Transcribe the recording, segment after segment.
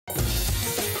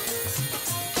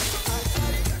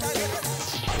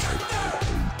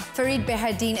Fareed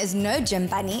Behardien is no gym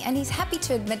bunny, and he's happy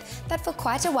to admit that for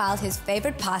quite a while his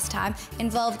favorite pastime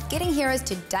involved getting heroes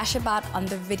to dash about on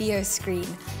the video screen.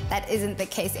 That isn't the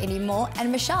case anymore,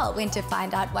 and Mishal went to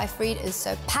find out why Fareed is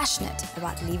so passionate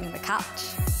about leaving the couch.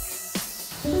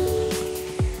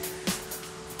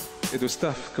 It was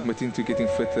tough committing to getting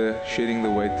fitter, shedding the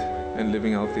weight, and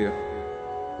living healthier.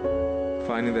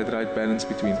 Finding that right balance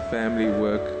between family,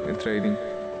 work, and training.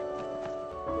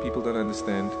 People don't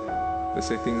understand. They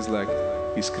say things like,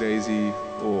 he's crazy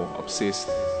or obsessed.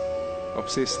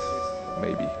 Obsessed?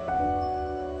 Maybe.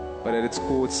 But at its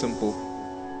core, it's simple.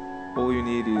 All you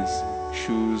need is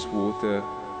shoes, water,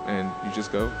 and you just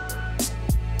go.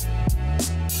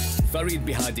 Fareed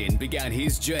Behardien began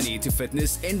his journey to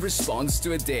fitness in response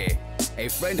to a dare. A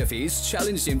friend of his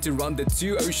challenged him to run the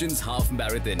Two Oceans Half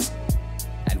Marathon.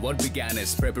 And what began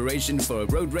as preparation for a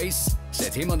road race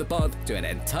set him on the path to an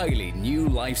entirely new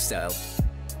lifestyle.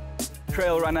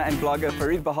 Trail runner and blogger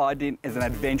Fareed Behardien is an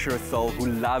adventurous soul who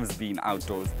loves being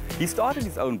outdoors. He started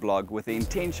his own blog with the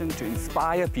intention to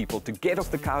inspire people to get off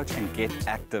the couch and get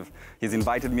active. He's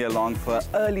invited me along for an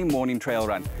early morning trail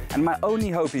run, and my only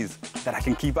hope is that I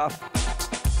can keep up.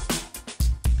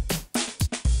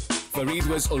 Fareed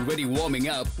was already warming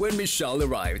up when Mishal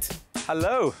arrived.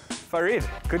 Hello, Fareed.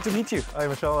 Good to meet you. Hi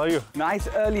Mishal, how are you? Nice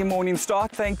early morning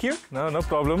start, thank you. No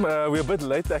problem. We're a bit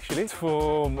late actually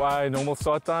for my normal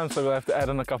start time, so we'll have to add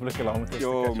on a couple of kilometers.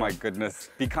 Oh my goodness,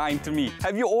 be kind to me.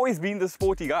 Have you always been the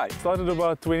sporty guy? Started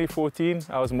about 2014.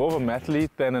 I was more of a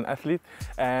mathlete than an athlete,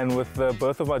 and with the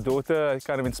birth of my daughter, it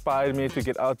kind of inspired me to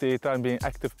get out there, try and be an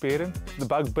active parent. The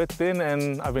bug bit then,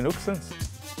 and I've been hooked since.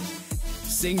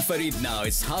 Seeing Fareed now,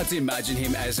 it's hard to imagine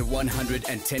him as a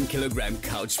 110-kilogram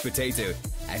couch potato.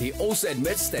 And he also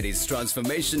admits that his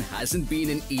transformation hasn't been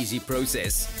an easy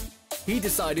process. He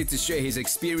decided to share his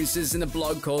experiences in a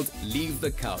blog called Leave the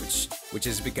Couch, which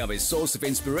has become a source of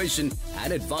inspiration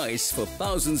and advice for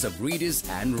thousands of readers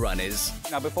and runners.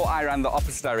 Now, before I run the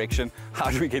opposite direction, how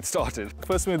do we get started?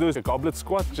 First thing we do is a goblet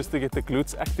squat, just to get the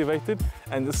glutes activated,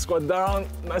 and just squat down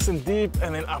nice and deep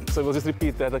and then up. So we'll just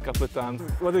repeat that a couple of times.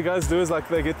 What the guys do is like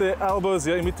they get their elbows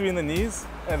here in between the knees,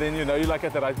 and then you're like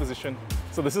at the right position.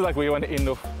 So this is like where you want to end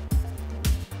off.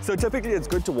 So typically it's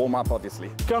good to warm up, obviously.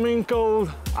 Coming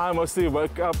cold, I mostly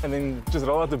wake up and then just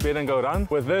roll out of bed and go run.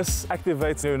 With this,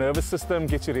 activates your nervous system,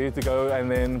 gets you ready to go, and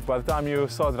then by the time you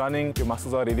start running, your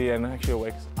muscles are ready and actually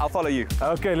awake. I'll follow you.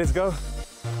 Okay, let's go.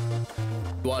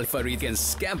 While Fareed can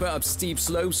scamper up steep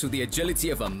slopes with the agility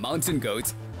of a mountain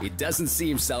goat, he doesn't see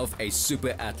himself a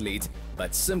super athlete,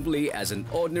 but simply as an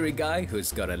ordinary guy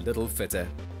who's got a little fitter.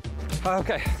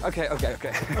 Okay.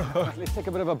 Let's take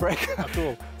a bit of a break.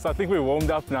 Cool. So I think we're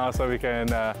warmed up now, so we can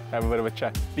have a bit of a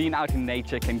chat. Being out in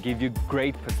nature can give you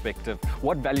great perspective.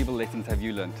 What valuable lessons have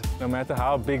you learned? No matter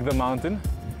how big the mountain,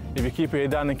 if you keep your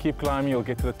head down and keep climbing, you'll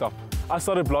get to the top. I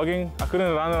started blogging. I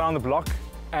couldn't run around the block,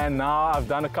 and now I've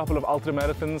done a couple of ultra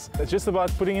marathons. It's just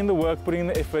about putting in the work, putting in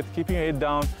the effort, keeping your head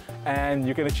down, and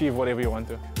you can achieve whatever you want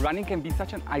to. Running can be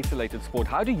such an isolated sport.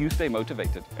 How do you stay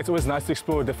motivated? It's always nice to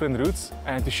explore different routes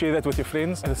and to share that with your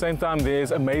friends. At the same time, there's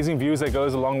amazing views that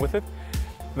goes along with it.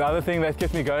 The other thing that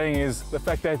kept me going is the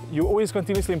fact that you're always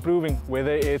continuously improving,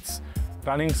 whether it's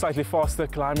running slightly faster,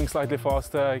 climbing slightly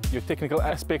faster, your technical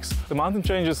aspects. The mountain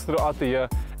changes throughout the year,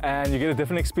 and you get a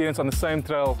different experience on the same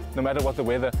trail, no matter what the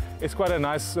weather. It's quite a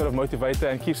nice sort of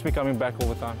motivator and keeps me coming back all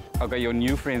the time. Okay, your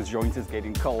new friend's joint is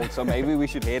getting cold, so maybe we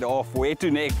should head off. Where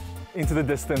to next? Into the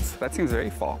distance. That seems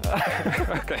very far.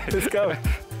 Okay, let's go.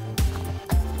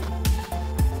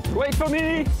 Wait for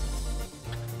me!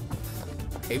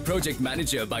 A project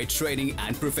manager by training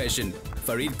and profession,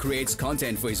 Fareed creates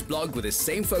content for his blog with the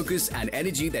same focus and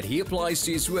energy that he applies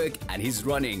to his work and his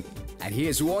running. And he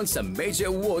has won some major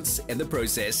awards in the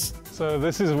process. So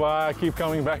this is why I keep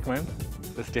coming back, man.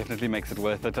 This definitely makes it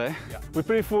worth it, eh? Yeah. We're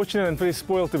pretty fortunate and pretty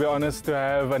spoiled, to be honest, to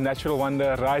have a natural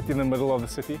wonder right in the middle of the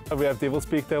city. We have Devil's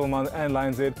Peak, Table Mountain and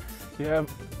Lion's Head. You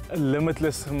have a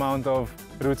limitless amount of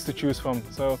routes to choose from.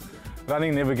 So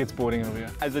running never gets boring over here.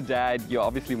 As a dad, you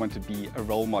obviously want to be a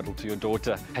role model to your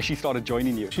daughter. Has she started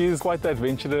joining you? She's quite the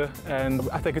adventurer, and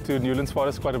I take her to Newlands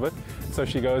Forest quite a bit. So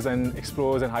she goes and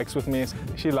explores and hikes with me.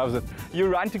 She loves it. You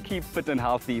run to keep fit and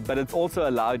healthy, but it's also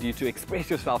allowed you to express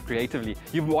yourself creatively.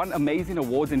 You've won amazing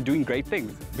awards and doing great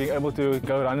things. Being able to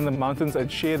go run in the mountains and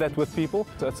share that with people,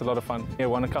 so it's a lot of fun. I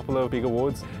won a couple of big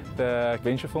awards, the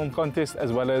Adventure Film Contest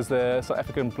as well as the South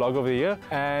African Blog of the Year,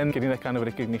 and getting that kind of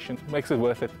recognition makes it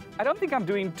worth it. I don't think I'm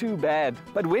doing too bad,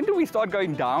 but when do we start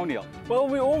going downhill? Well,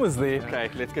 we're almost there. Okay,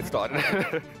 let's get started.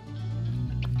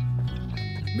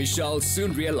 Mishal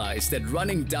soon realized that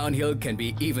running downhill can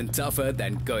be even tougher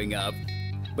than going up.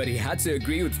 But he had to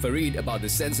agree with Fareed about the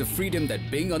sense of freedom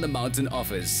that being on the mountain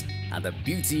offers and the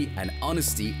beauty and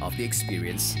honesty of the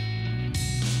experience.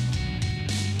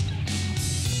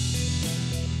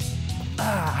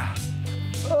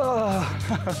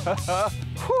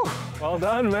 Well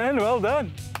done, man, well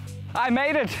done. I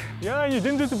made it! Yeah, you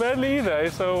didn't do too badly either,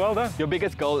 so well done. Your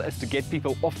biggest goal is to get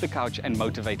people off the couch and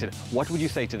motivated. What would you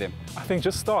say to them? I think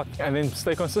just start and then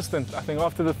stay consistent. I think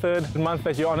after the third month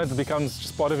that you're on it, it becomes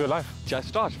just part of your life. Just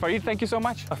start. Fareed, thank you so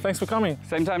much. Thanks for coming.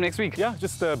 Same time next week. Yeah,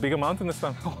 just a bigger mountain this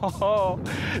time.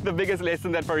 The biggest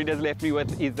lesson that Fareed has left me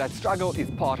with is that struggle is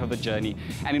part of the journey.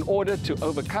 And in order to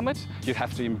overcome it, you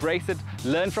have to embrace it,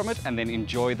 learn from it, and then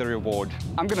enjoy the reward.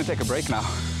 I'm going to take a break now.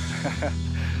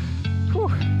 Whew.